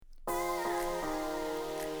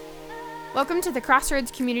Welcome to the Crossroads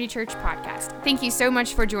Community Church podcast. Thank you so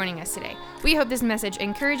much for joining us today. We hope this message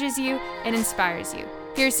encourages you and inspires you.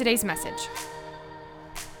 Here's today's message.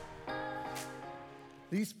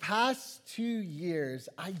 These past 2 years,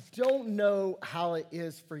 I don't know how it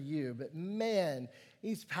is for you, but man,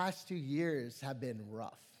 these past 2 years have been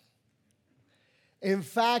rough. In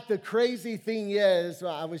fact, the crazy thing is,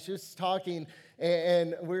 I was just talking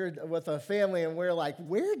and we're with a family and we're like,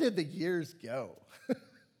 where did the years go?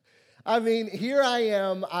 I mean, here I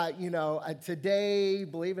am, today,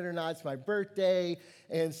 believe it or not, it's my birthday,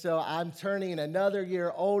 and so I'm turning another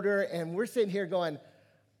year older, and we're sitting here going,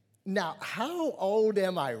 now, how old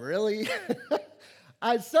am I really?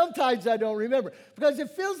 Sometimes I don't remember, because it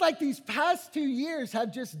feels like these past 2 years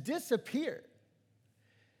have just disappeared.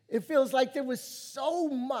 It feels like there was so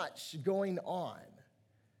much going on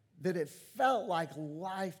that it felt like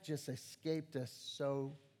life just escaped us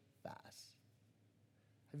so fast.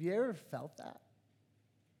 Have you ever felt that?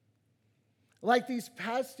 Like these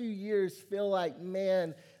past 2 years feel like,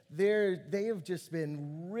 man, they have just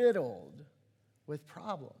been riddled with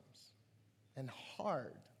problems and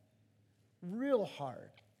hard, real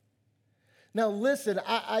hard. Now listen,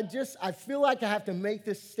 I feel like I have to make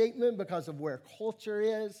this statement because of where culture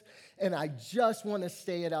is, and I just want to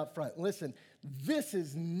say it up front. Listen, this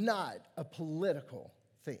is not a political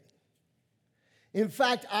thing. In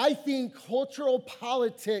fact, I think cultural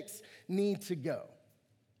politics need to go.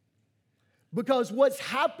 Because what's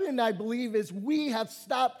happened, I believe, is we have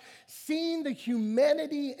stopped seeing the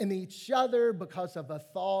humanity in each other because of a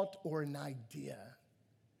thought or an idea.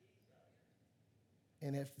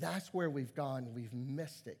 And if that's where we've gone, we've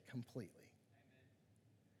missed it completely.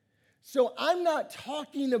 So I'm not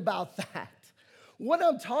talking about that. What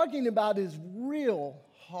I'm talking about is real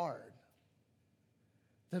hard.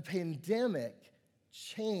 The pandemic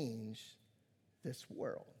changed this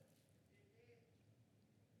world.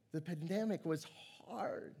 The pandemic was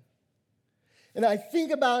hard. And I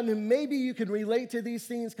think about, and maybe you can relate to these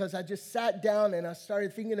things, because I just sat down and I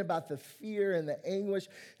started thinking about the fear and the anguish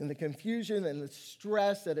and the confusion and the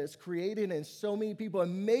stress that it's created in so many people.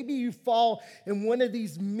 And maybe you fall in one of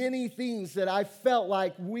these many things that I felt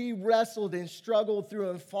like we wrestled and struggled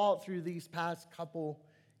through and fought through these past couple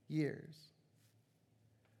years.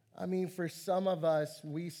 I mean, for some of us,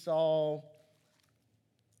 we saw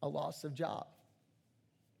a loss of job.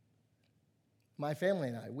 My family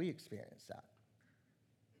and I, we experienced that.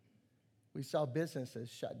 We saw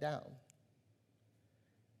businesses shut down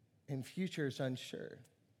and futures unsure.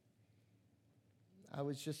 I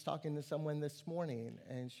was just talking to someone this morning,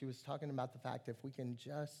 and she was talking about the fact if we can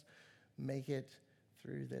just make it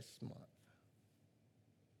through this month.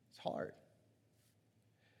 It's hard.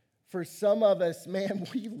 For some of us, man,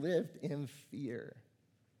 we lived in fear.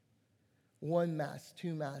 1 mask,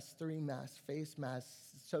 2 masks, 3 masks, face masks,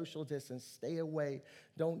 social distance, stay away,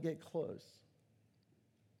 don't get close.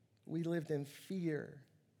 We lived in fear,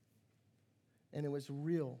 and it was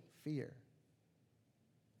real fear.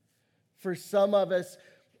 For some of us,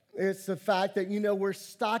 it's the fact that, we're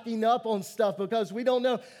stocking up on stuff because we don't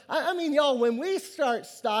know. I mean, y'all, when we start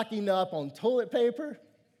stocking up on toilet paper,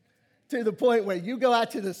 to the point where you go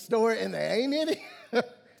out to the store and there ain't any,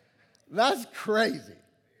 that's crazy.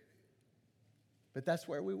 But that's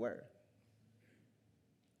where we were.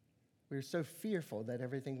 We were so fearful that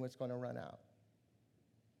everything was going to run out.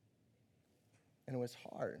 And it was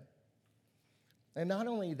hard. And not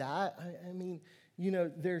only that, I mean,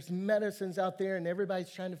 there's medicines out there and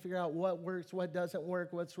everybody's trying to figure out what works, what doesn't work,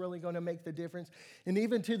 what's really going to make the difference. And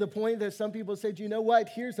even to the point that some people said, you know what,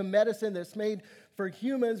 here's a medicine that's made for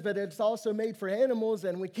humans, but it's also made for animals,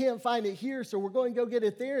 and we can't find it here, so we're going to go get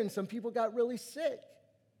it there. And some people got really sick.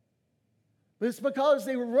 But it's because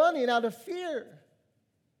they were running out of fear.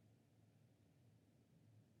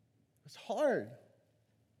 It's hard.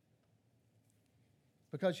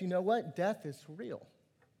 Because you know what? Death is real.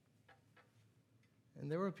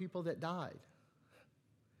 And there were people that died.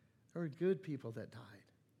 There were good people that died.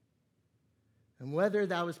 And whether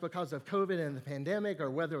that was because of COVID and the pandemic, or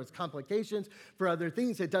whether it was complications for other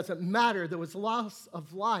things, it doesn't matter. There was loss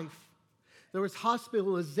of life. There was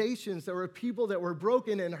hospitalizations. There were people that were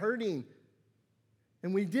broken and hurting.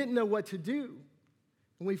 And we didn't know what to do.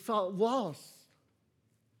 And we felt lost.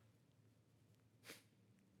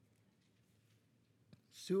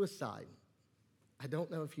 Suicide. I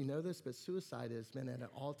don't know if you know this, but suicide has been at an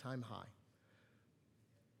all-time high,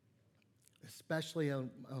 especially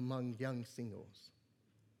among young singles.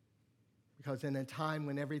 Because in a time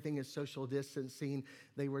when everything is social distancing,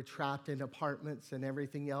 they were trapped in apartments and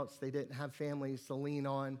everything else. They didn't have families to lean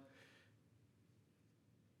on.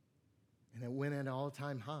 And it went at an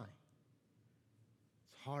all-time high.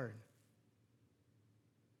 hard.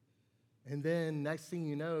 And then next thing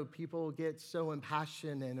you know, people get so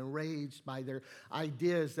impassioned and enraged by their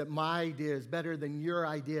ideas that my idea is better than your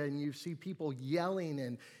idea. And you see people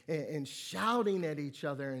yelling and shouting at each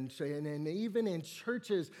other. And even in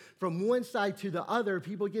churches, from one side to the other,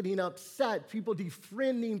 people getting upset, people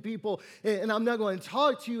defriending people. And I'm not going to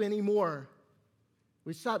talk to you anymore.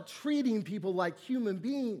 We stopped treating people like human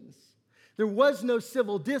beings. There was no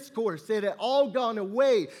civil discourse. It had all gone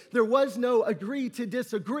away. There was no agree to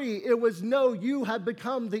disagree. It was no, you have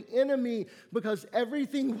become the enemy because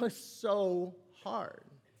everything was so hard.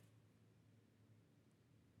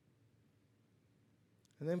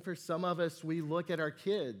 And then for some of us, we look at our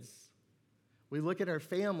kids. We look at our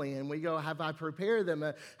family and we go, have I prepared them?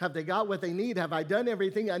 Have they got what they need? Have I done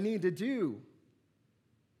everything I need to do?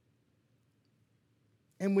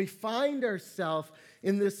 And we find ourselves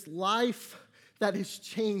in this life that has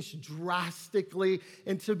changed drastically.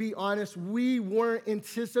 And to be honest, we weren't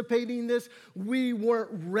anticipating this. We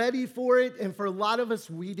weren't ready for it. And for a lot of us,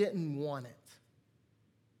 we didn't want it.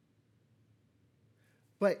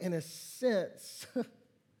 But in a sense,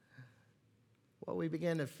 what we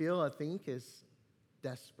began to feel, I think, is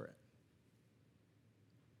desperate.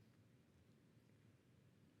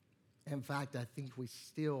 In fact, I think we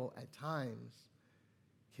still, at times,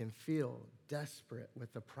 can feel desperate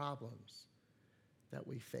with the problems that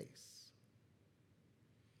we face.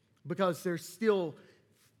 Because there's still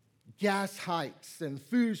gas hikes and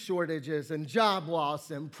food shortages and job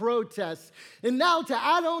loss and protests. And now to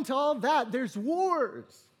add on to all that, there's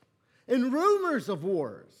wars and rumors of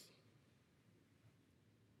wars.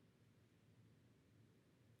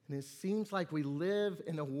 And it seems like we live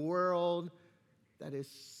in a world that is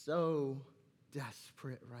so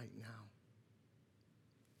desperate right now.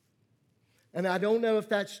 And I don't know if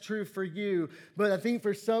that's true for you, but I think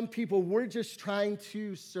for some people, we're just trying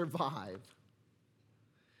to survive.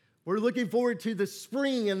 We're looking forward to the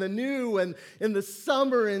spring and the new and the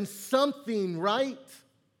summer and something, right?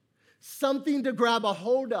 Something to grab a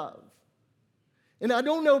hold of. And I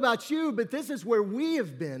don't know about you, but this is where we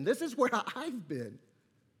have been. This is where I've been.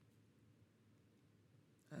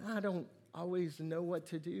 I don't always know what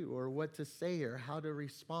to do or what to say or how to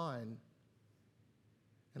respond.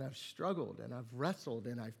 And I've struggled, and I've wrestled,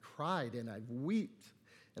 and I've cried, and I've wept,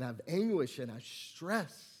 and I've anguished, and I've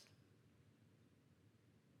stressed.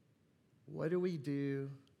 What do we do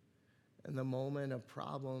in the moment of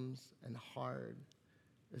problems and hard,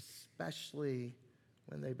 especially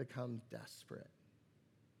when they become desperate?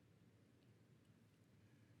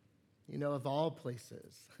 You know, of all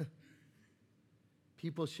places,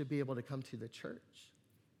 people should be able to come to the church,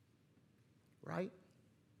 right?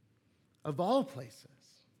 Of all places.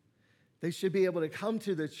 They should be able to come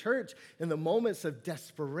to the church in the moments of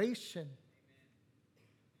desperation.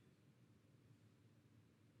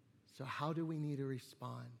 So how do we need to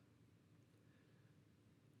respond?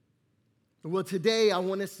 Well, today I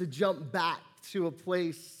want us to jump back to a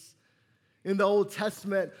place in the Old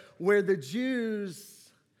Testament where the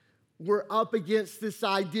Jews were up against this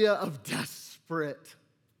idea of desperate.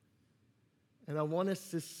 And I want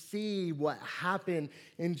us to see what happened.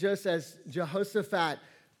 And just as Jehoshaphat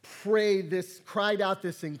cried out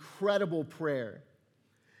this incredible prayer.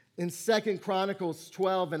 In 2 Chronicles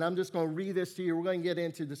 12, and I'm just going to read this to you. We're going to get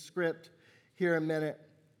into the script here in a minute.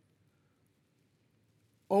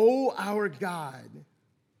 O our God,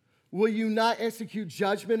 will you not execute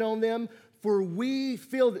judgment on them? For we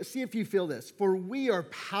feel this. See if you feel this. For we are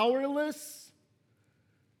powerless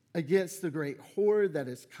against the great horde that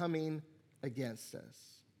is coming against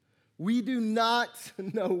us. We do not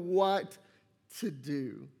know what to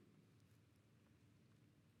do.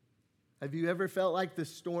 Have you ever felt like the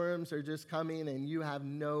storms are just coming and you have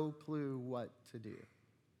no clue what to do?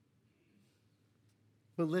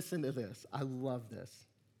 But listen to this. I love this.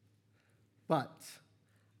 But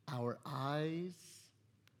our eyes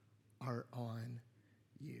are on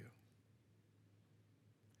you.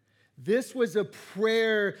 This was a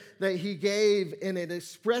prayer that he gave, and it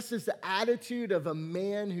expresses the attitude of a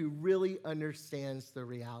man who really understands the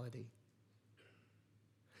reality.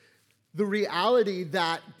 The reality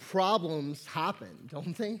that problems happen,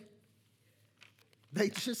 don't they? They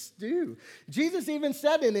just do. Jesus even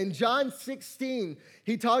said it in John 16.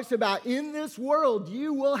 He talks about, in this world,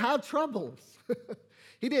 you will have troubles.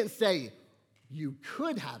 He didn't say, you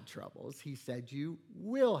could have troubles. He said, you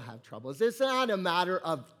will have troubles. It's not a matter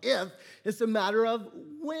of if, it's a matter of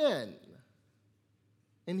when.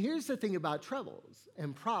 And here's the thing about troubles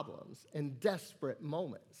and problems and desperate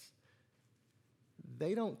moments.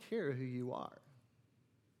 They don't care who you are.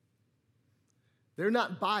 They're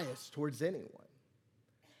not biased towards anyone.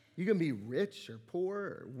 You can be rich or poor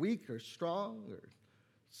or weak or strong or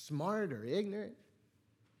smart or ignorant.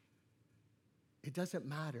 It doesn't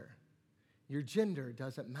matter. Your gender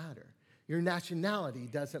doesn't matter. Your nationality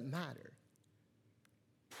doesn't matter.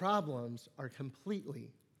 Problems are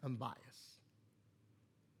completely unbiased.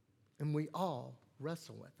 And we all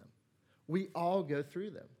wrestle with them. We all go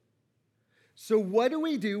through them. So what do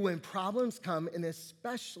we do when problems come, and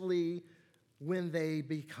especially when they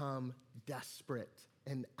become desperate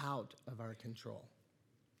and out of our control?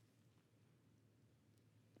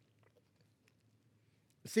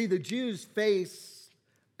 See, the Jews face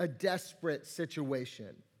a desperate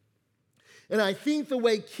situation. And I think the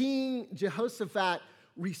way King Jehoshaphat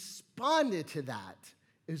responded to that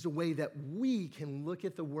is a way that we can look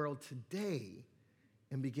at the world today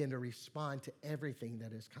and begin to respond to everything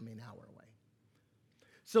that is coming our way.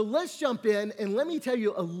 So let's jump in, and let me tell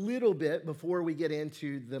you a little bit, before we get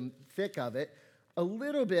into the thick of it, a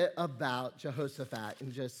little bit about Jehoshaphat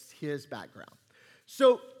and just his background.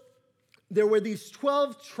 So there were these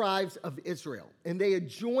 12 tribes of Israel, and they had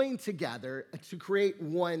joined together to create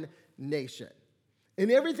one nation.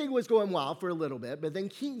 And everything was going well for a little bit, but then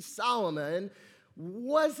King Solomon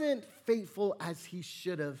wasn't faithful as he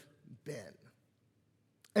should have been.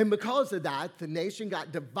 And because of that, the nation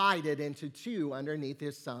got divided into two underneath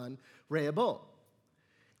his son, Rehoboam.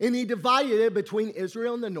 And he divided it between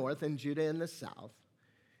Israel in the north and Judah in the south.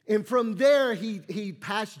 And from there, he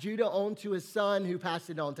passed Judah on to his son, who passed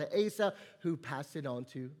it on to Asa, who passed it on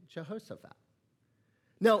to Jehoshaphat.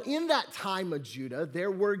 Now, in that time of Judah, there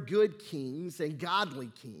were good kings and godly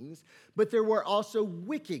kings, but there were also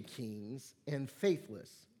wicked kings and faithless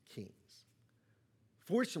kings.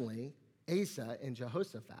 Fortunately, Asa and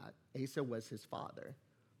Jehoshaphat, Asa was his father,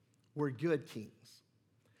 were good kings.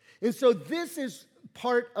 And so this is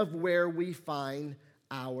part of where we find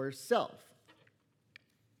ourselves.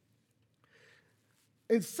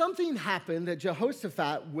 And something happened that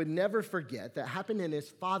Jehoshaphat would never forget that happened in his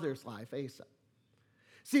father's life, Asa.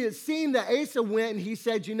 See, it seemed that Asa went and he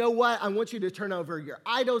said, you know what? I want you to turn over your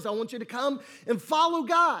idols. I want you to come and follow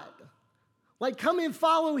God. Like, come and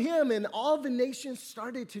follow him. And all the nations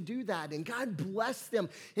started to do that. And God blessed them.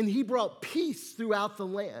 And he brought peace throughout the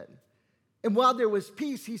land. And while there was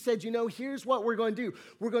peace, he said, you know, here's what we're going to do.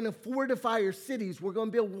 We're going to fortify our cities. We're going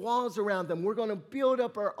to build walls around them. We're going to build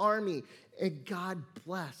up our army. And God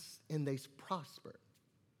blessed, and they prospered.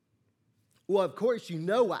 Well, of course, you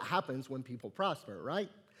know what happens when people prosper, right?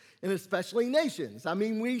 And especially nations. I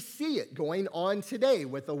mean, we see it going on today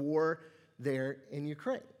with the war there in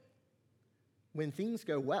Ukraine. When things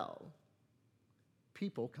go well,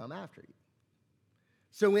 people come after you.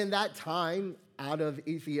 So in that time, out of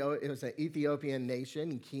Ethiopia, it was an Ethiopian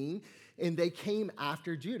nation, king, and they came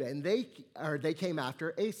after Judah, and they came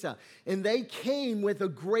after Asa, and they came with a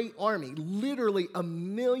great army, literally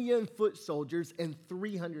 1,000,000 foot soldiers and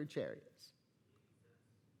 300 chariots.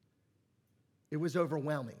 It was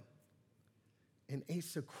overwhelming. And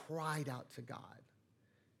Asa cried out to God.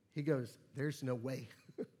 He goes, there's no way.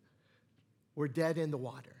 We're dead in the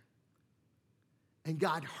water. And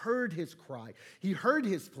God heard his cry. He heard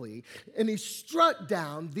his plea. And he struck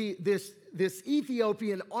down this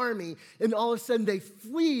Ethiopian army. And all of a sudden, they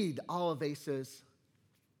fled all of Asa's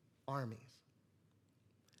armies.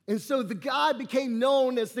 And so the God became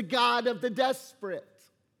known as the God of the desperate.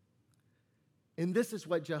 And this is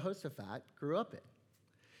what Jehoshaphat grew up in.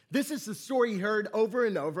 This is the story he heard over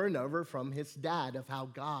and over and over from his dad of how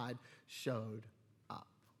God showed up.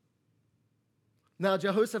 Now,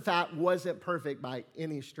 Jehoshaphat wasn't perfect by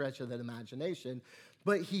any stretch of the imagination,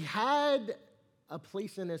 but he had a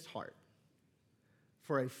place in his heart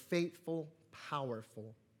for a faithful,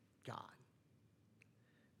 powerful God.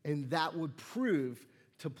 And that would prove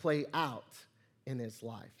to play out in his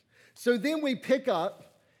life. So then we pick up.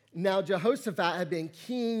 Now, Jehoshaphat had been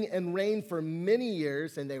king and reigned for many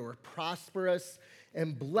years, and they were prosperous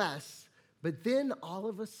and blessed. But then, all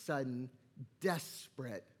of a sudden,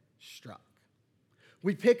 desperate struck.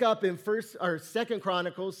 We pick up in 2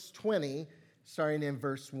 Chronicles 20, starting in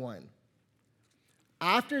verse 1.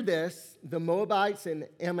 After this, the Moabites and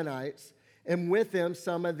Ammonites, and with them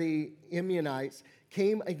some of the Ammonites,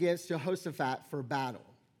 came against Jehoshaphat for battle.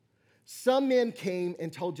 Some men came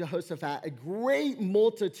and told Jehoshaphat, a great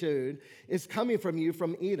multitude is coming from you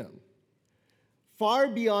from Edom, far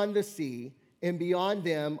beyond the sea, and beyond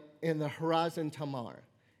them in the horizon Tamar,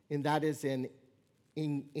 and that is in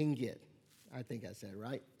Enged. I think I said it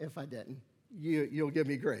right. If I didn't, you'll give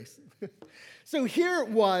me grace. So here it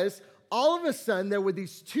was, all of a sudden there were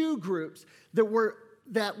these two groups that were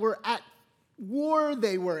at war.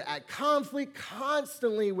 They were at conflict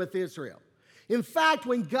constantly with Israel. In fact,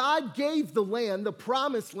 when God gave the land, the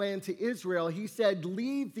promised land to Israel, he said,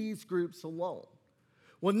 leave these groups alone.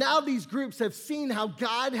 Well, now these groups have seen how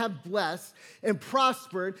God have blessed and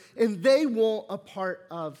prospered, and they want a part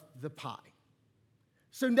of the pie.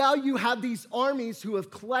 So now you have these armies who have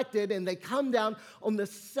collected, and they come down on the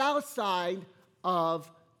south side of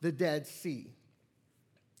the Dead Sea.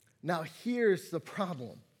 Now, here's the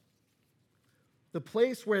problem. The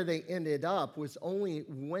place where they ended up was only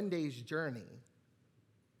one day's journey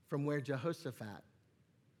from where Jehoshaphat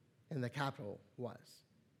in the capital was.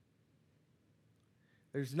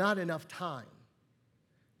 There's not enough time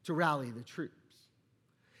to rally the troops.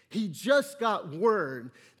 He just got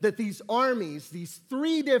word that these armies, these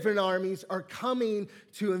 3 different armies, are coming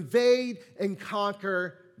to invade and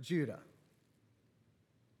conquer Judah.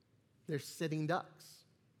 They're sitting ducks.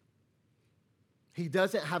 He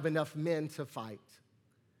doesn't have enough men to fight.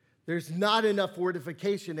 There's not enough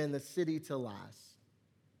fortification in the city to last.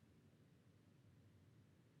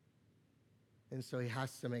 And so he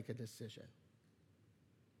has to make a decision.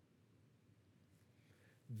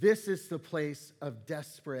 This is the place of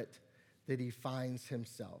desperate that he finds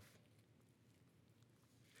himself.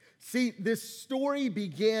 See, this story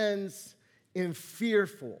begins in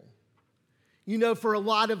fearful. You know, for a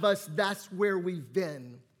lot of us, that's where we've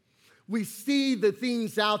been. We see the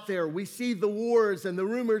things out there. We see the wars and the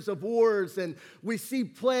rumors of wars, and we see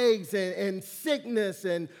plagues and sickness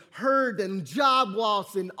and hurt and job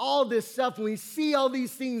loss and all this stuff. And we see all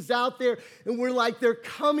these things out there, and we're like, they're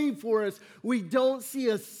coming for us. We don't see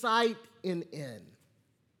a sight in end.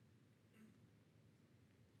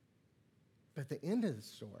 But the end of the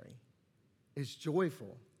story is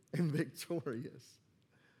joyful and victorious.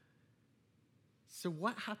 So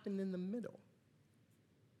what happened in the middle?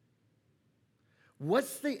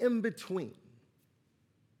 What's the in-between?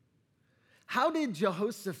 How did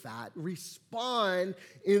Jehoshaphat respond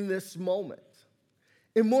in this moment?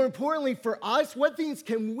 And more importantly for us, what things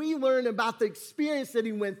can we learn about the experience that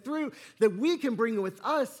he went through that we can bring with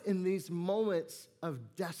us in these moments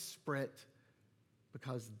of desperate,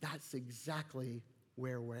 because that's exactly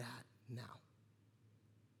where we're at now.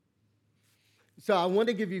 So I want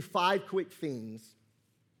to give you 5 quick things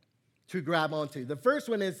to grab onto. The first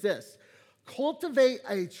one is this: cultivate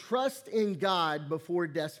a trust in God before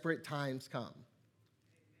desperate times come.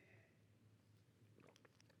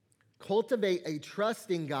 Cultivate a trust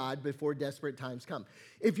in God before desperate times come.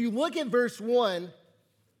 If you look at verse 1,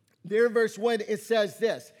 there in verse 1, it says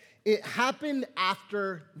this: it happened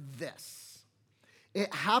after this.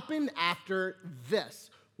 It happened after this.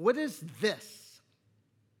 What is this?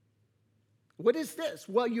 What is this?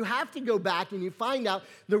 Well, you have to go back and you find out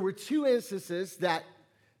there were 2 instances that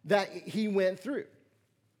he went through.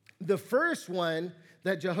 The first one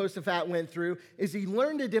that Jehoshaphat went through is he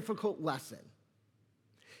learned a difficult lesson.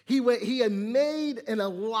 He had made an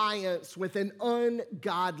alliance with an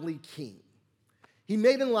ungodly king. He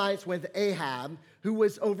made an alliance with Ahab, who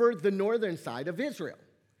was over the northern side of Israel,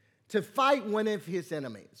 to fight one of his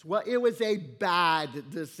enemies. Well, it was a bad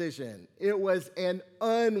decision. It was an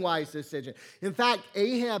unwise decision. In fact,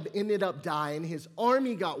 Ahab ended up dying. His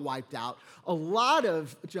army got wiped out. A lot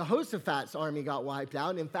of Jehoshaphat's army got wiped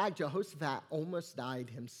out. In fact, Jehoshaphat almost died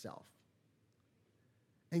himself.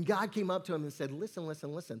 And God came up to him and said,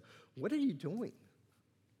 listen, what are you doing?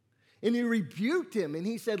 And he rebuked him and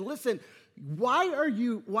he said, listen, why are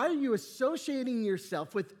you associating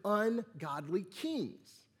yourself with ungodly kings?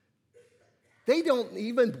 They don't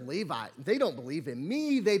even believe they don't believe in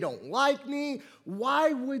me. They don't like me.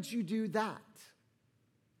 Why would you do that?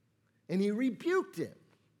 And he rebuked him.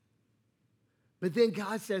 But then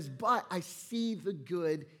God says, but I see the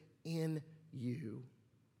good in you.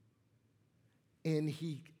 And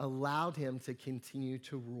he allowed him to continue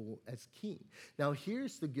to rule as king. Now,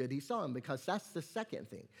 here's the good he saw him, because that's the second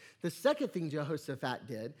thing. The second thing Jehoshaphat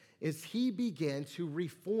did is he began to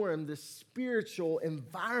reform the spiritual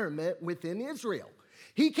environment within Israel.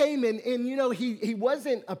 He came in, and he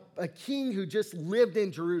wasn't a king who just lived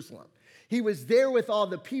in Jerusalem. He was there with all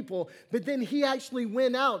the people, but then he actually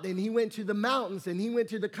went out and he went to the mountains and he went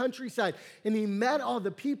to the countryside and he met all the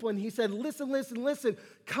people and he said, listen,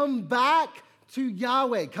 come back to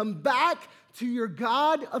Yahweh. Come back to your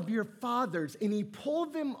God of your fathers. And he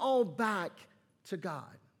pulled them all back to God.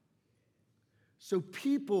 So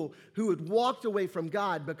people who had walked away from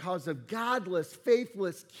God because of godless,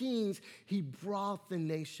 faithless kings, he brought the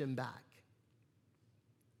nation back.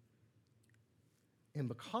 And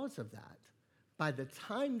because of that, by the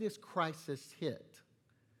time this crisis hit,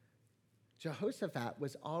 Jehoshaphat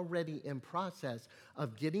was already in process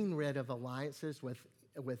of getting rid of alliances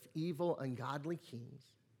with evil, ungodly kings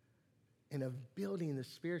and of building the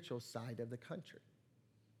spiritual side of the country.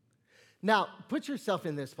 Now, put yourself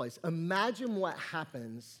in this place. Imagine what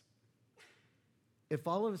happens if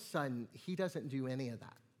all of a sudden he doesn't do any of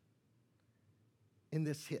that, and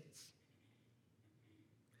this hits,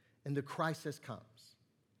 and the crisis comes,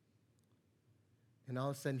 and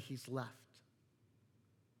all of a sudden he's left,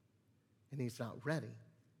 and he's not ready.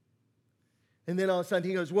 And then all of a sudden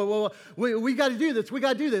he goes, whoa, we got to do this. We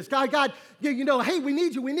got to do this. God, hey, we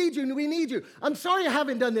need you. I'm sorry I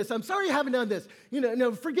haven't done this.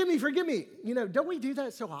 No, forgive me. Don't we do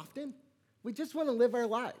that so often? We just want to live our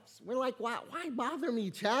lives. We're like, why bother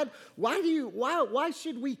me, Chad? Why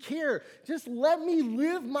should we care? Just let me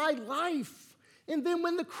live my life. And then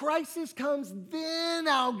when the crisis comes, then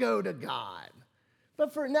I'll go to God.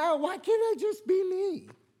 But for now, why can't I just be me?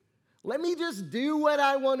 Let me just do what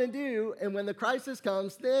I want to do, and when the crisis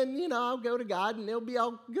comes, then, I'll go to God, and it'll be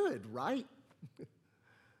all good, right?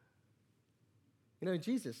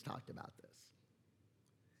 Jesus talked about this.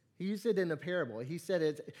 He used it in a parable. He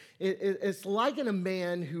said it's like in a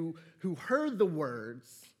man who heard the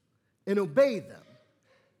words and obeyed them.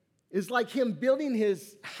 It's like him building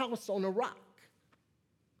his house on a rock.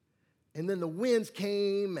 And then the winds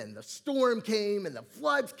came, and the storm came, and the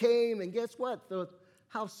floods came, and guess what? The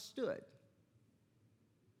house stood.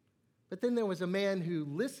 But then there was a man who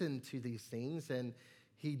listened to these things, and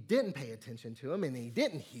he didn't pay attention to them, and he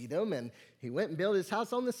didn't heed them, and he went and built his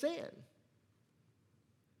house on the sand.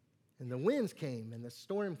 And the winds came, and the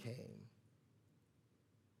storm came,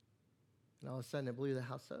 and all of a sudden it blew the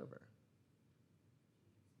house over.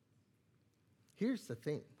 Here's the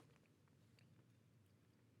thing.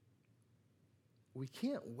 We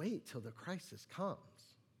can't wait till the crisis comes,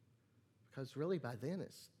 because really by then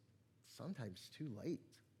it's sometimes too late.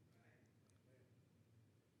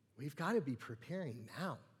 We've got to be preparing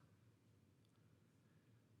now.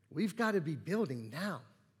 We've got to be building now.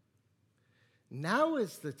 Now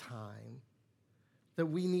is the time that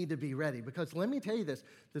we need to be ready, because let me tell you this,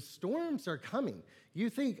 the storms are coming. You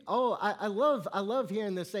think, I love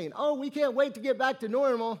hearing this saying, we can't wait to get back to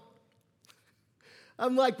normal.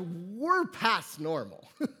 I'm like, we're past normal.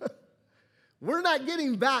 We're not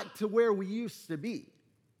getting back to where we used to be.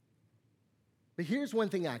 But here's one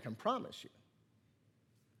thing I can promise you.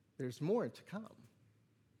 There's more to come.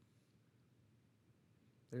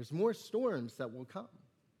 There's more storms that will come.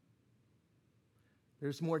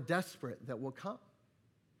 There's more desperate that will come.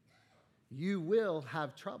 You will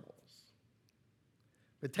have troubles.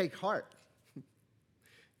 But take heart.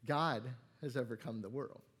 God has overcome the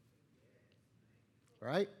world.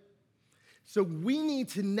 Right? So we need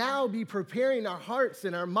to now be preparing our hearts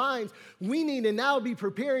and our minds. We need to now be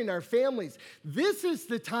preparing our families. This is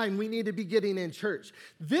the time we need to be getting in church.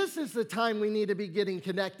 This is the time we need to be getting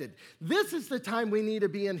connected. This is the time we need to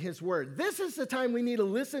be in His Word. This is the time we need to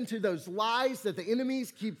listen to those lies that the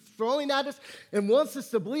enemies keep throwing at us and wants us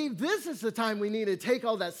to believe. This is the time we need to take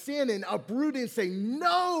all that sin and uproot it and say,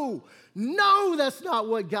 no, that's not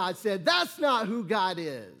what God said. That's not who God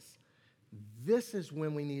is. This is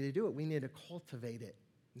when we need to do it. We need to cultivate it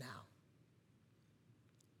now.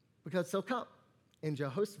 Because they'll come. And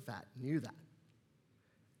Jehoshaphat knew that.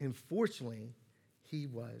 And fortunately, he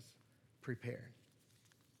was prepared.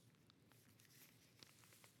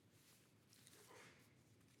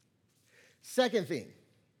 Second thing,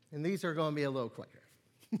 and these are going to be a little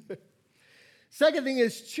quicker. Second thing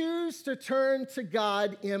is choose to turn to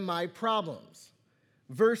God in my problems.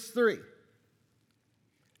 Verse 3.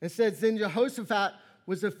 It says, then Jehoshaphat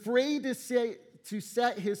was afraid to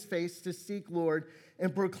set his face to seek Lord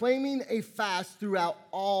and proclaiming a fast throughout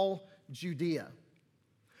all Judea.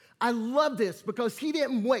 I love this because he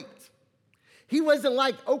didn't wait. He wasn't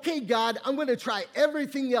like, okay, God, I'm going to try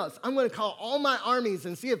everything else. I'm going to call all my armies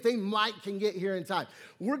and see if they can get here in time.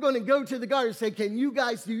 We're going to go to the guard and say, do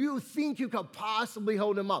you think you could possibly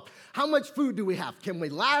hold them up? How much food do we have? Can we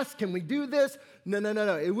last? Can we do this?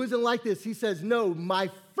 No. It wasn't like this. He says, no, my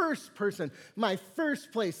first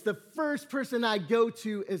place, the first person I go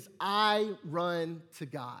to is I run to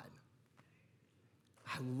God.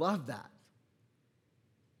 I love that.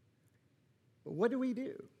 But what do we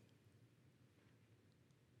do?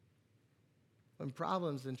 When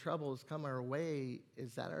problems and troubles come our way,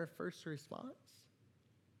 is that our first response?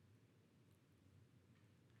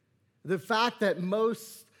 The fact that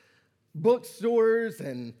most bookstores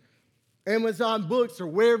and Amazon books or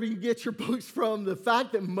wherever you get your books from, the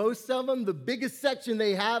fact that most of them, the biggest section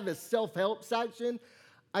they have is self-help section,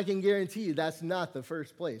 I can guarantee you that's not the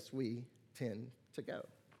first place we tend to go.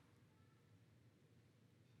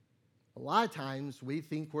 A lot of times we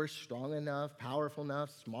think we're strong enough, powerful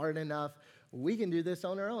enough, smart enough. We can do this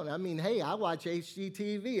on our own. I mean, hey, I watch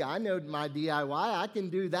HGTV. I know my DIY. I can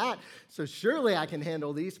do that. So surely I can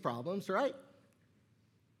handle these problems, right?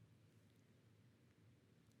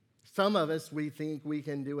 Some of us, we think we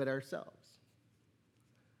can do it ourselves.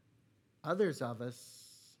 Others of us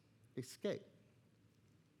escape.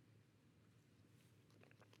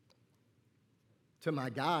 To my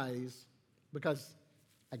guys, because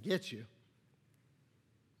I get you.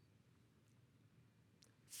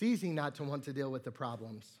 It's easy not to want to deal with the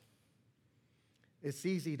problems. It's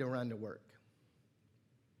easy to run to work.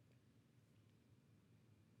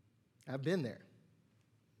 I've been there.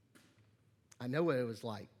 I know what it was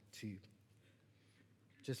like to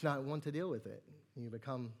just not want to deal with it. You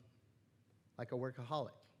become like a workaholic.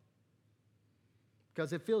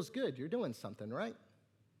 Because it feels good. You're doing something, right?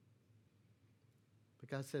 But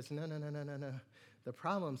God says, no. The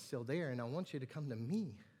problem's still there, and I want you to come to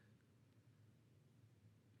me.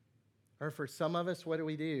 Or for some of us, what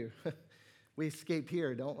do? We escape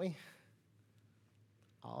here, don't we?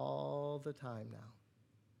 All the time now.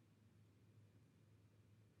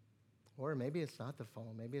 Or maybe it's not the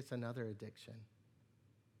phone. Maybe it's another addiction.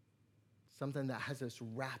 Something that has us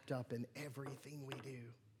wrapped up in everything we do.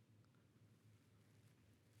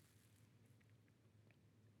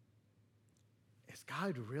 Is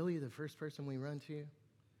God really the first person we run to?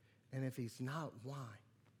 And if he's not, why?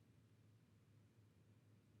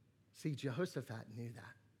 See, Jehoshaphat knew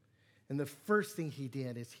that. And the first thing he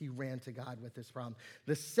did is he ran to God with this problem.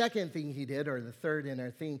 The second thing he did, or the third in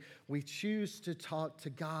our thing, we choose to talk to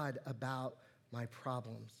God about my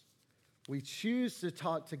problems. We choose to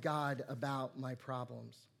talk to God about my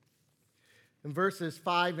problems. In verses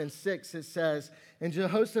 5 and 6, it says, "And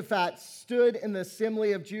Jehoshaphat stood in the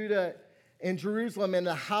assembly of Judah in Jerusalem in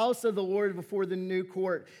the house of the Lord before the new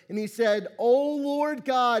court. And he said, O Lord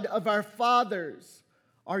God of our fathers,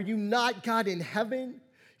 are you not God in heaven?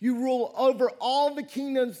 You rule over all the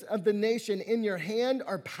kingdoms of the nation. In your hand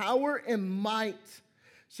are power and might,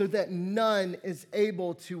 so that none is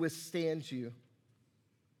able to withstand you."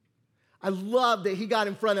 I love that he got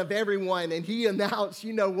in front of everyone and he announced,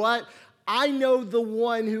 you know what? I know the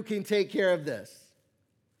one who can take care of this.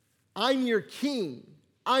 I'm your king.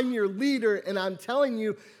 I'm your leader, and I'm telling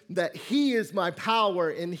you that he is my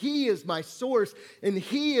power, and he is my source, and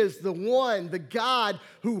he is the one, the God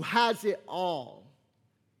who has it all.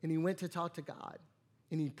 And he went to talk to God,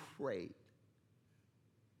 and he prayed.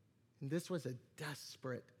 And this was a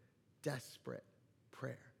desperate, desperate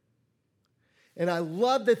prayer. And I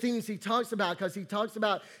love the things he talks about, because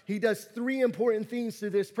he does three important things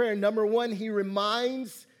to this prayer. Number one, he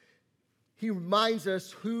reminds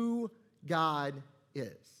us who God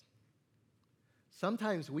is.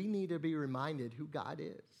 Sometimes we need to be reminded who God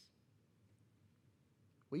is.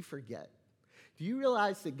 We forget. Do you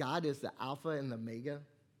realize that God is the Alpha and the Omega?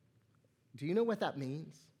 Do you know what that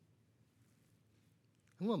means?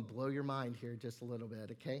 I'm going to blow your mind here just a little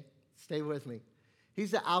bit, okay? Stay with me.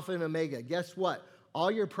 He's the Alpha and Omega. Guess what? All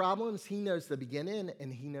your problems, he knows the beginning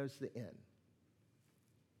and he knows the end.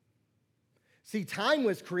 See, time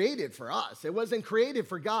was created for us. It wasn't created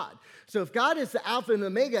for God. So if God is the Alpha and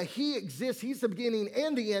Omega, he exists. He's the beginning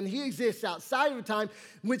and the end. He exists outside of time,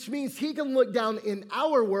 which means he can look down in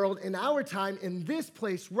our world, in our time, in this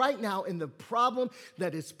place right now, in the problem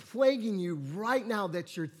that is plaguing you right now,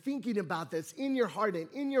 that you're thinking about, that's in your heart and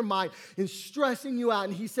in your mind and stressing you out.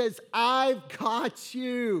 And he says, I've got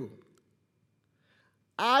you.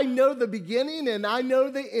 I know the beginning and I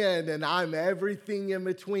know the end, and I'm everything in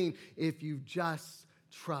between if you just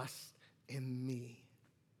trust in me.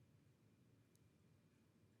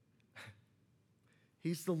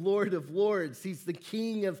 He's the Lord of Lords. He's the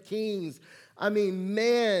King of Kings. I mean,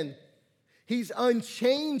 man, he's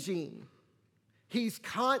unchanging. He's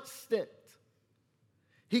constant.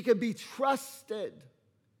 He can be trusted.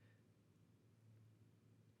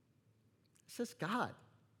 This is God.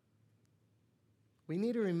 We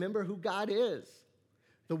need to remember who God is,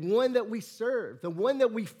 the one that we serve, the one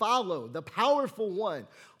that we follow, the powerful one,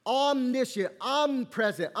 omniscient,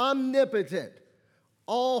 omnipresent, omnipotent,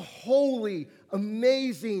 all holy,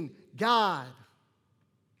 amazing God.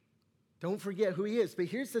 Don't forget who he is. But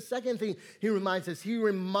here's the second thing he reminds us. He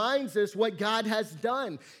reminds us what God has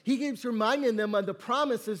done. He keeps reminding them of the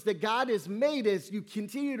promises that God has made. As you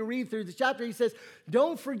continue to read through the chapter, he says,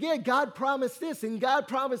 don't forget, God promised this, and God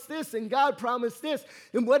promised this, and God promised this.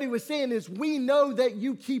 And what he was saying is, we know that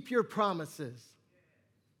you keep your promises.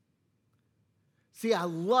 See, I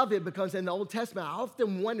love it because in the Old Testament, I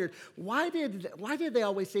often wondered, why did they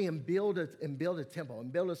always say and build a temple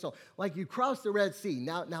and build a stone? Like you cross the Red Sea,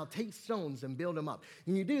 now take stones and build them up.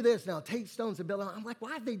 And you do this, now take stones and build them up. I'm like,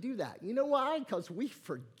 why did they do that? You know why? Because we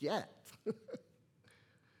forget.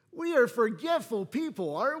 We are forgetful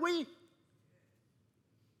people, aren't we?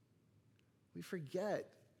 We forget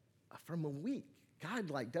from a week.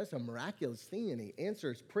 God does a miraculous thing and he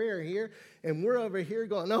answers prayer here and we're over here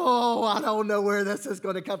going, oh, I don't know where this is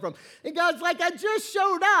going to come from. And God's like, I just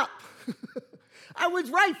showed up. I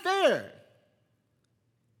was right there.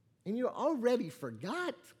 And you already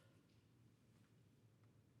forgot.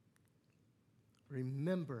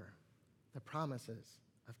 Remember the promises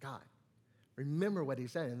of God. Remember what he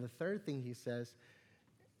said. And the third thing he said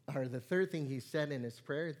in his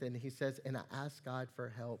prayer, then he says, and I ask God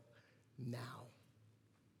for help now.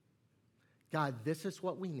 God, this is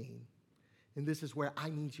what we need, and this is where I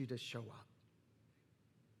need you to show up.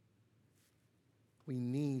 We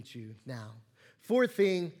need you now. Fourth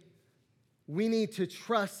thing, we need to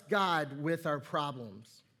trust God with our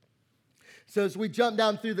problems. So as we jump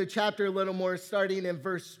down through the chapter a little more, starting in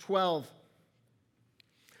verse 12,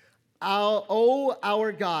 O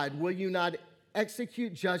our God, will you not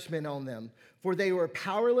execute judgment on them? For they were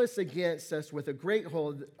powerless against us with a great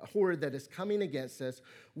horde that is coming against us.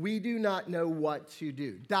 We do not know what to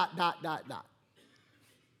do. ...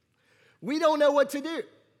 We don't know what to do.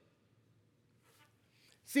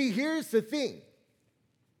 See, here's the thing.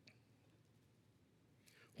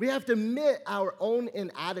 We have to admit our own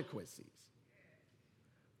inadequacies.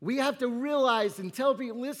 We have to realize and tell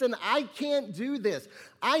people, listen, I can't do this.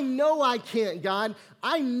 I know I can't, God.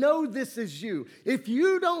 I know this is you. If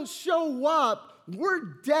you don't show up, we're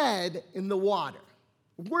dead in the water.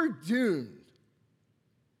 We're doomed.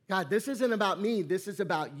 God, this isn't about me. This is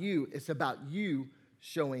about you. It's about you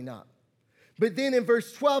showing up. But then in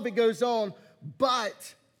verse 12, it goes on,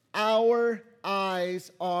 but our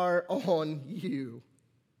eyes are on you.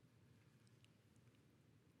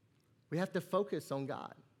 We have to focus on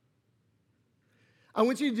God. I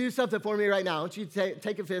want you to do something for me right now. I want you to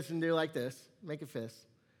take a fist and do like this. Make a fist.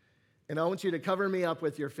 And I want you to cover me up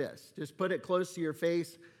with your fist. Just put it close to your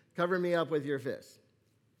face. Cover me up with your fist.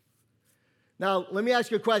 Now, let me ask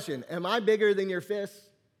you a question. Am I bigger than your fist?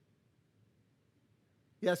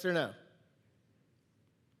 Yes or no?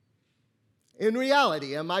 In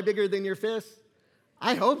reality, am I bigger than your fist?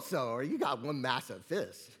 I hope so, or you got one massive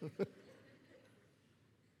fist.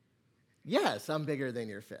 Yes, I'm bigger than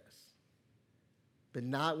your fist. But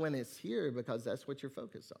not when it's here, because that's what you're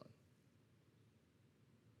focused on.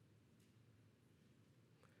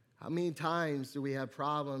 How many times do we have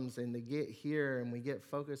problems and they get here and we get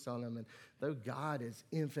focused on them, and though God is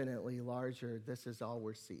infinitely larger, this is all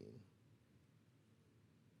we're seeing.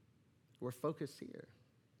 We're focused here.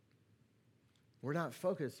 We're not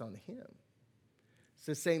focused on him. It's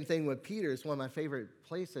the same thing with Peter. It's one of my favorite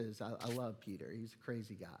places. I love Peter. He's a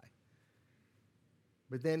crazy guy.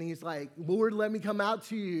 But then he's like, Lord, let me come out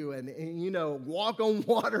to you and walk on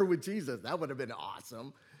water with Jesus. That would have been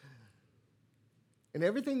awesome. And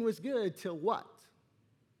everything was good till what?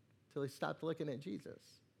 Till he stopped looking at Jesus.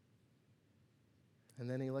 And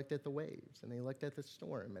then he looked at the waves and he looked at the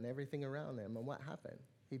storm and everything around him. And what happened?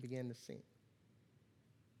 He began to sink.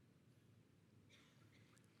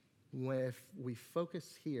 If we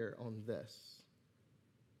focus here on this,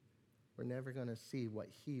 we're never going to see what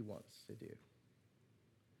he wants to do.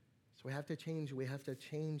 So we have to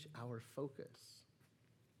change our focus.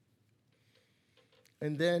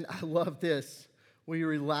 And then I love this. We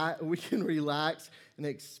can relax and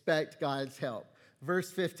expect God's help. Verse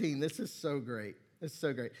 15, this is so great. It's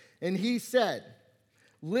so great. And he said,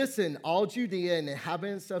 listen, all Judea and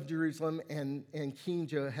inhabitants of Jerusalem and King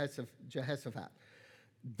Jehoshaphat.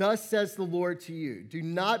 Thus says the Lord to you, do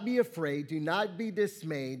not be afraid, do not be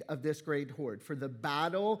dismayed of this great horde, for the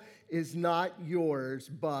battle is not yours,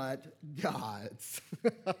 but God's.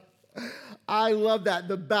 I love that.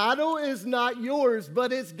 The battle is not yours,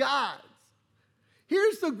 but it's God's.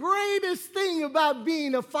 Here's the greatest thing about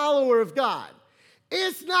being a follower of God.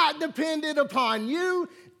 It's not dependent upon you.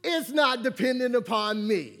 It's not dependent upon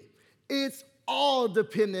me. It's all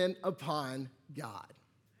dependent upon God.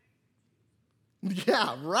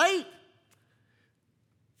 Yeah, right?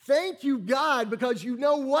 Thank you, God, because you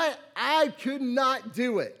know what? I could not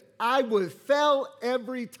do it. I would fail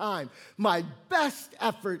every time. My best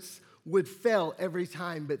efforts would fail every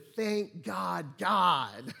time, but thank God,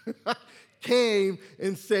 God came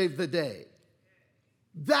and saved the day.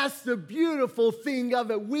 That's the beautiful thing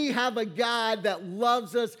of it. We have a God that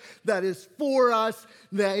loves us, that is for us,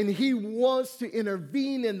 and he wants to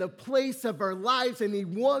intervene in the place of our lives, and he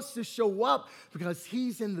wants to show up because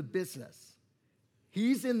he's in the business.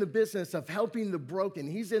 He's in the business of helping the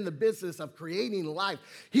broken. He's in the business of creating life.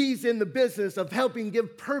 He's in the business of helping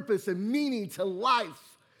give purpose and meaning to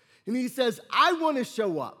life. And he says, I want to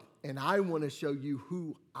show up, and I want to show you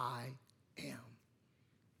who I am.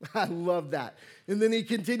 I love that. And then he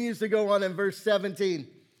continues to go on in verse 17.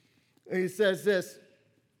 And he says this,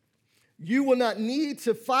 you will not need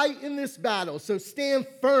to fight in this battle, so stand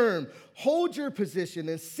firm, hold your position,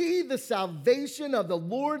 and see the salvation of the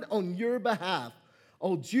Lord on your behalf.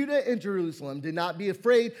 O Judah and Jerusalem, do not be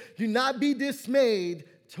afraid, do not be dismayed.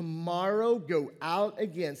 Tomorrow go out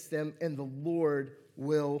against them, and the Lord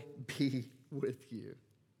will be with you.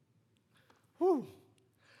 Whew.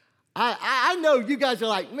 I know you guys are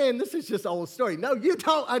like, man, this is just an old story. No, you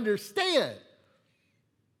don't understand.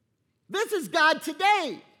 This is God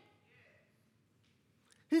today.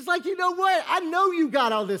 He's like, you know what? I know you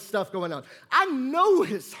got all this stuff going on. I know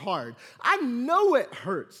it's hard. I know it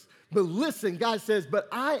hurts. But listen, God says, but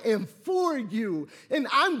I am for you, and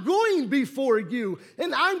I'm going before you,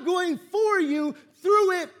 and I'm going for you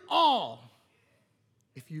through it all.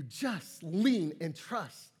 If you just lean and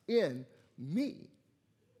trust in me.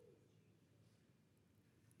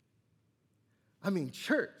 I mean,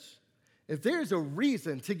 church, if there's a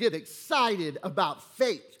reason to get excited about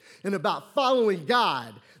faith and about following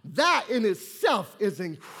God, that in itself is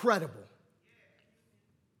incredible.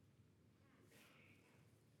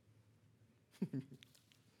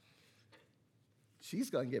 She's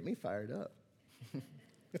going to get me fired up.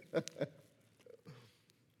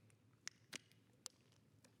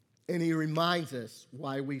 And he reminds us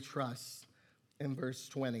why we trust. In verse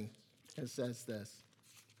 20, it says this.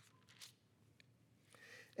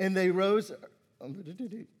 And they rose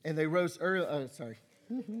early,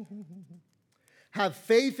 Have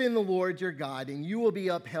faith in the Lord your God, and you will be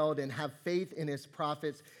upheld, and have faith in his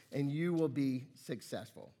prophets, and you will be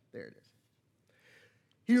successful. There it is.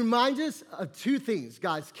 He reminds us of two things,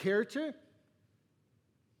 God's character,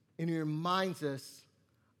 and he reminds us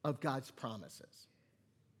of God's promises.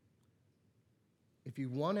 If you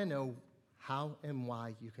want to know how and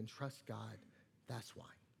why you can trust God, that's why.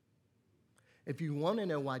 If you want to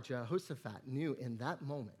know why Jehoshaphat knew in that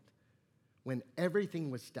moment, when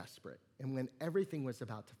everything was desperate and when everything was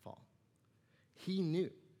about to fall, he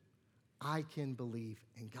knew, I can believe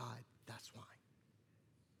in God, that's why.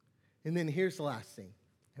 And then here's the last thing,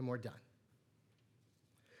 and we're done.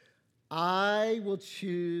 I will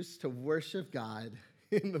choose to worship God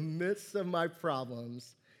in the midst of my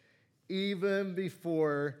problems, even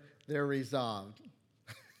before they're resolved.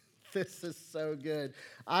 This is so good.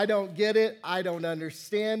 I don't get it. I don't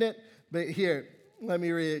understand it. But here, let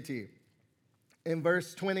me read it to you. In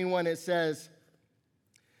verse 21, it says,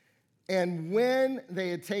 and when they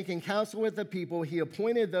had taken counsel with the people, he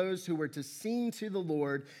appointed those who were to sing to the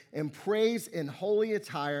Lord and praise in holy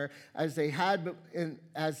attire as they had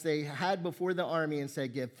before the army, and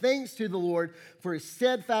said, give thanks to the Lord, for his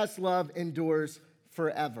steadfast love endures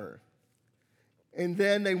forever. And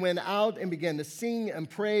then they went out and began to sing and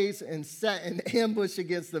praise and set an ambush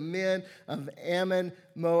against the men of Ammon,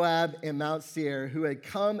 Moab, and Mount Seir, who had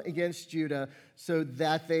come against Judah, so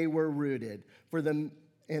that they were rooted.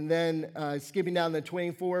 And then skipping down to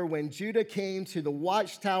 24, when Judah came to the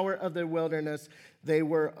watchtower of the wilderness, they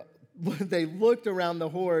looked around the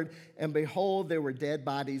horde, and behold, there were dead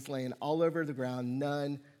bodies laying all over the ground.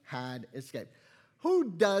 None had escaped. Who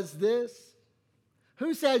does this?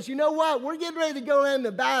 Who says, you know what, we're getting ready to go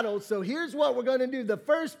into battle, so here's what we're going to do. The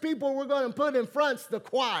first people we're going to put in front's the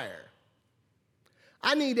choir.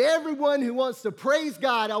 I need everyone who wants to praise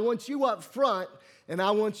God. I want you up front, and I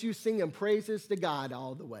want you singing praises to God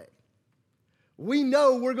all the way. We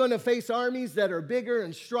know we're going to face armies that are bigger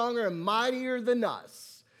and stronger and mightier than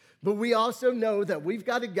us, but we also know that we've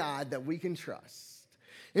got a God that we can trust.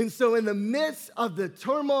 And so in the midst of the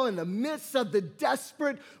turmoil, in the midst of the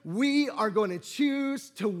desperate, we are going to choose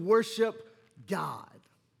to worship God.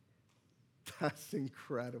 That's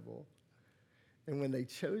incredible. And when they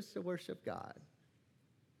chose to worship God,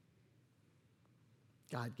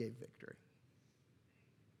 God gave victory.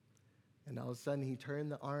 And all of a sudden, he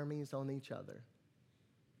turned the armies on each other,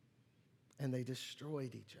 and they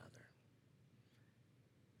destroyed each other.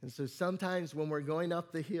 And so sometimes when we're going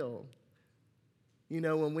up the hill, you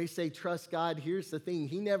know, when we say trust God, here's the thing.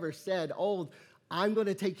 He never said, oh, I'm going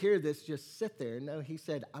to take care of this, just sit there. No, he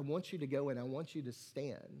said, I want you to go and I want you to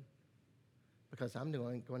stand because I'm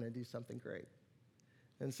going to do something great.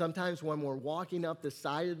 And sometimes when we're walking up the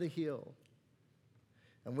side of the hill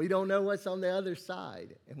and we don't know what's on the other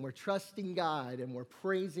side, and we're trusting God and we're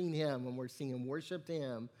praising Him and we're singing worship to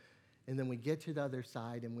Him, and then we get to the other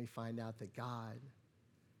side and we find out that God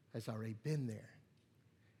has already been there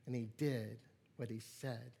and He did what He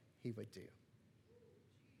said He would do.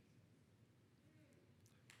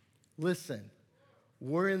 Listen,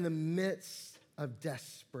 we're in the midst of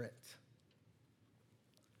desperate.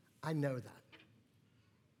 I know that.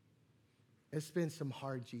 It's been some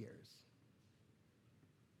hard years.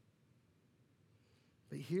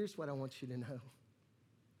 But here's what I want you to know.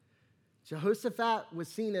 Jehoshaphat was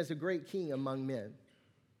seen as a great king among men.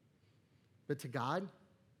 But to God,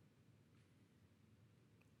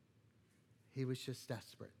 he was just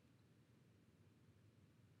desperate.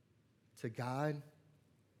 To God,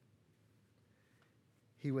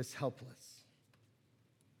 he was helpless.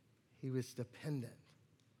 He was dependent.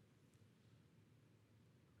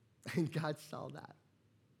 And God saw that.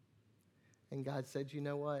 And God said, you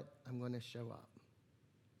know what? I'm going to show up.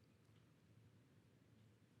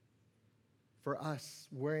 For us,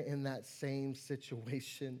 we're in that same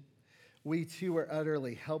situation. We too are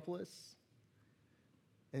utterly helpless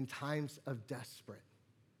in times of desperate.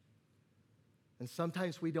 And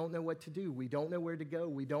sometimes we don't know what to do. We don't know where to go.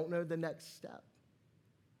 We don't know the next step.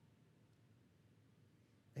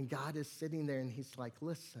 And God is sitting there and He's like,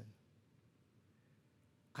 listen,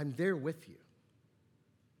 I'm there with you.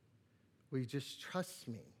 Will you just trust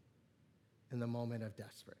me in the moment of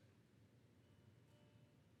desperate?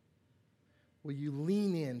 Will you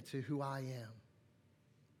lean into who I am?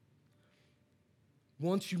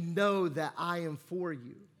 Won't you know that I am for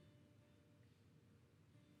you?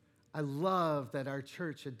 I love that our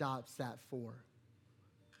church adopts that for,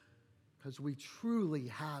 because we truly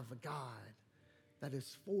have a God that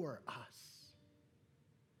is for us.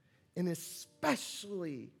 And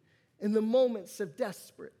especially in the moments of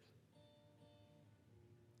desperate.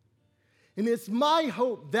 And it's my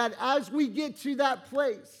hope that as we get to that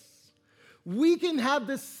place, we can have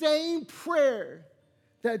the same prayer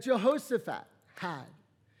that Jehoshaphat had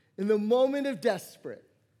in the moment of desperate.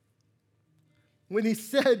 When he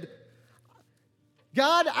said,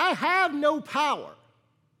 God, I have no power.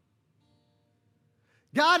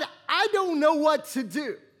 God, I don't know what to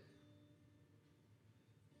do.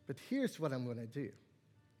 But here's what I'm going to do.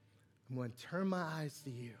 I'm going to turn my eyes to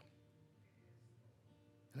you.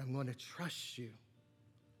 And I'm going to trust you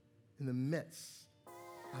in the midst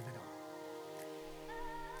of it all.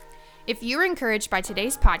 If you were encouraged by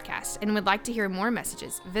today's podcast and would like to hear more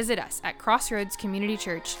messages, visit us at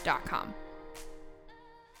crossroadscommunitychurch.com.